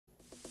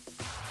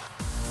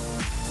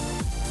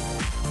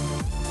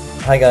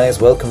Hi guys,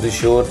 welcome to a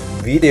short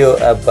video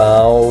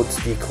about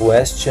the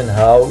question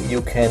how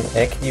you can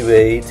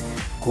activate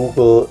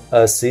Google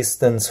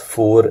Assistant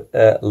for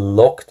a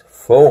locked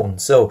phone.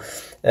 So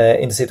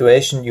in the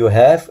situation you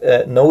have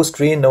no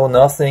screen, no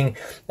nothing,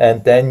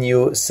 and then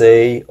you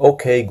say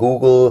okay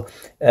Google,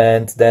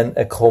 and then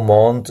a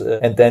command,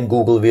 and then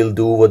Google will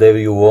do whatever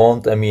you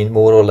want. I mean,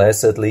 more or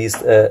less, at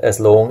least as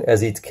long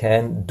as it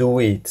can do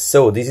it.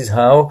 So this is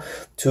how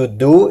to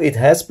do. It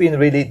has been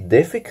really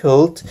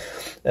difficult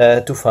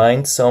to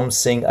find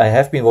something. I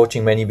have been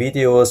watching many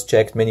videos,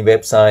 checked many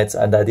websites,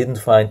 and I didn't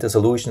find the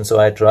solution. So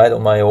I tried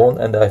on my own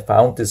and I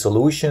found the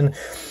solution.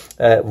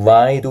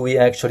 Why do we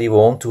actually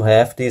want to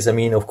have this? I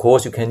mean, of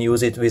course, you can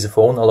use it with a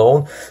phone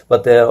alone,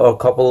 but there are a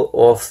couple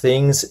of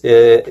things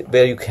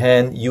where you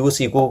can use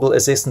the Google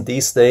Assistant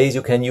these days.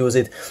 You can use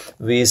it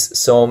with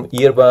some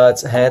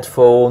earbuds,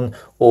 headphone,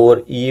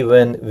 or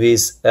even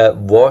with a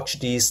watch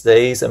these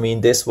days. I mean,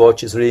 this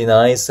watch is really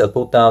nice. I'll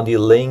put down the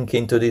link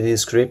into the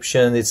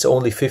description. It's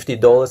only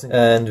 $50.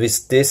 And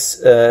with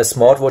this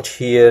smartwatch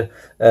here,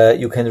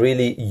 you can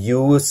really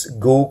use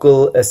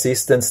Google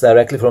Assistant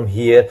directly from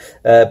here,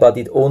 but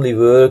it only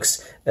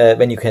works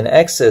when you can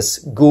access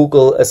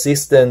Google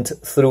Assistant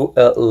through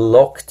a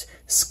locked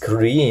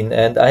screen.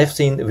 And I've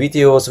seen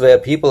videos where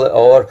people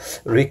are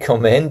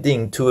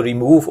recommending to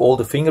remove all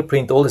the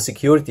fingerprint, all the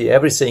security,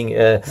 everything.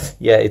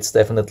 Yeah, it's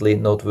definitely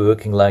not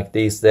working like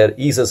this. There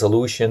is a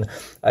solution.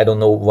 I don't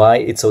know why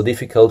it's so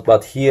difficult,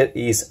 but here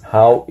is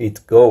how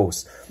it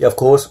goes. Yeah, of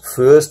course,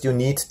 first you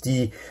need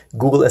the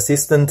Google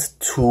Assistant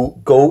to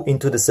go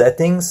into the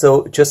settings.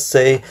 So just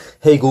say,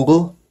 hey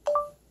Google.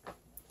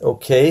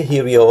 Okay,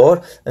 here we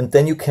are. And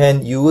then you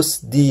can use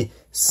the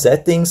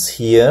settings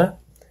here.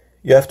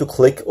 You have to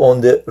click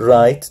on the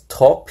right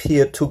top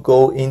here to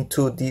go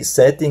into the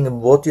setting.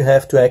 And what you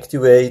have to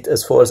activate,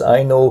 as far as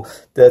I know,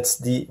 that's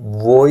the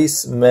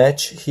voice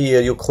match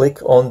here. You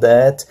click on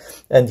that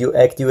and you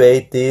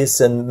activate this,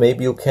 and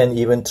maybe you can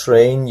even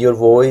train your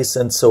voice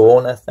and so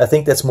on. I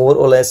think that's more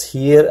or less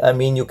here. I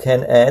mean, you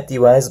can add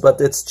device, but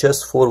it's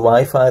just for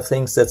Wi-Fi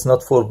things. That's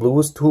not for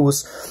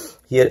Bluetooth.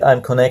 Here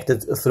I'm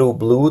connected through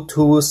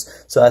Bluetooth,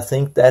 so I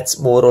think that's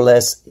more or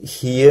less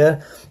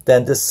here.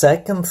 Then the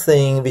second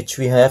thing which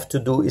we have to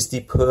do is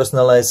the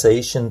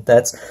personalization.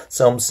 That's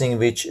something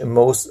which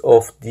most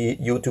of the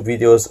YouTube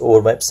videos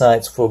or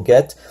websites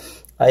forget.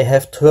 I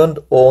have turned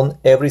on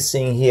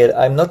everything here.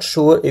 I'm not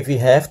sure if we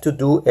have to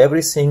do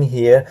everything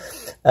here.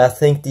 I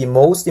think the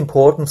most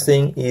important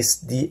thing is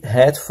the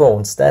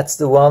headphones. That's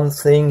the one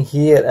thing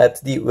here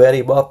at the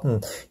very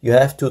bottom. You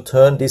have to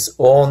turn this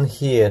on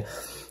here.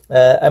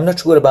 I'm not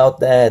sure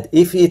about that.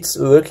 If it's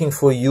working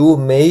for you,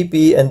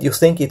 maybe, and you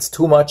think it's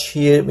too much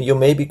here, you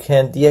maybe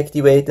can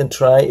deactivate and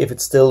try if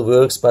it still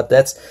works, but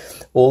that's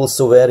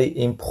also very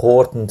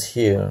important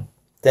here.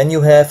 Then you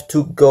have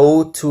to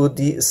go to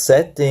the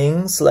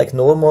settings, like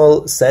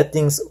normal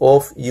settings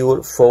of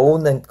your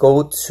phone, and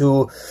go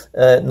to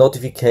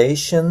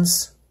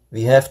notifications.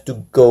 We have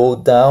to go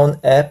down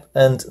app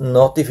and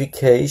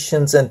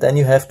notifications, and then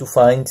you have to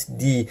find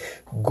the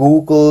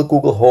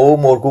Google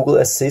Home or Google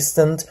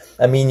Assistant.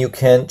 I mean, you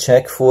can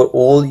check for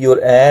all your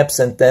apps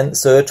and then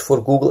search for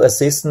Google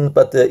Assistant,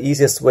 but the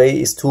easiest way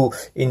is to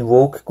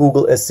invoke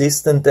Google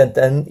Assistant, and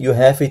then you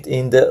have it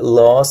in the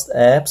last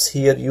apps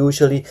here.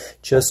 Usually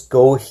just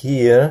go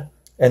here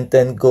and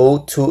then go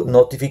to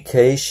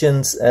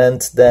notifications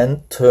and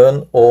then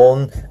turn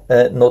on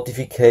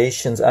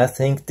notifications. I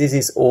think this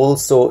is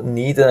also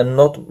needed. I'm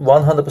not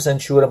 100%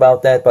 sure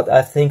about that, but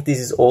I think this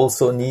is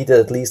also needed.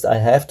 At least I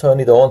have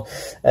turned it on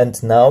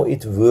and now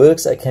it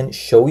works. I can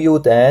show you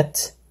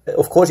that.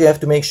 Of course, you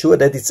have to make sure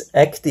that it's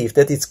active,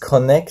 that it's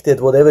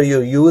connected. Whatever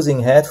you're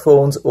using,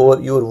 headphones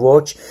or your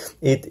watch,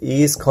 it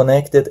is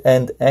connected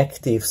and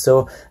active.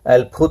 So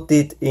I'll put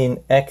it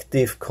in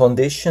active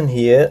condition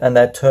here, and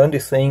I turn the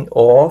thing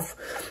off,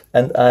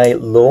 and I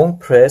long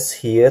press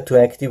here to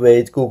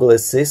activate Google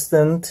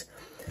Assistant.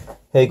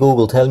 Hey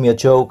Google, tell me a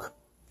joke.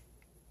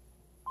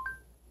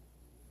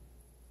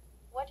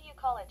 What do you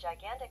call a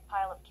gigantic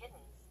pile of kittens?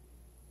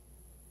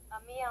 A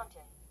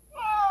meowton.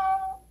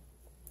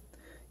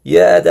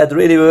 Yeah, that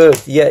really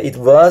worked. Yeah, it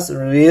was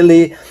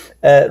really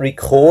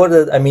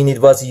recorded. I mean,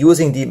 it was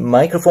using the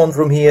microphone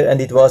from here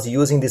and it was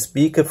using the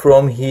speaker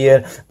from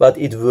here, but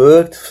it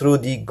worked through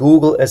the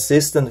Google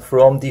Assistant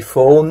from the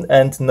phone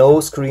and no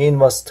screen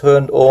was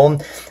turned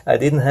on. I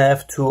didn't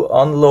have to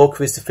unlock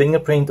with the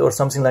fingerprint or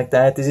something like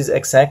that. This is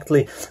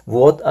exactly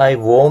what I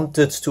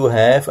wanted to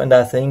have, and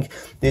I think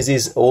this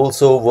is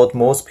also what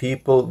most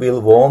people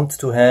will want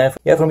to have.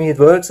 Yeah, for me it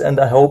works,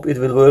 and I hope it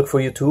will work for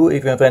you too.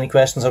 If you have any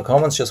questions or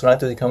comments, just write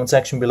to the comment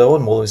section below.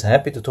 I'm always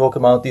happy to talk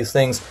about these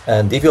things.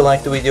 And if you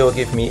like the video,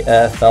 give me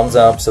a thumbs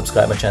up,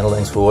 subscribe my channel.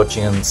 Thanks for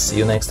watching and see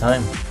you next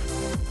time.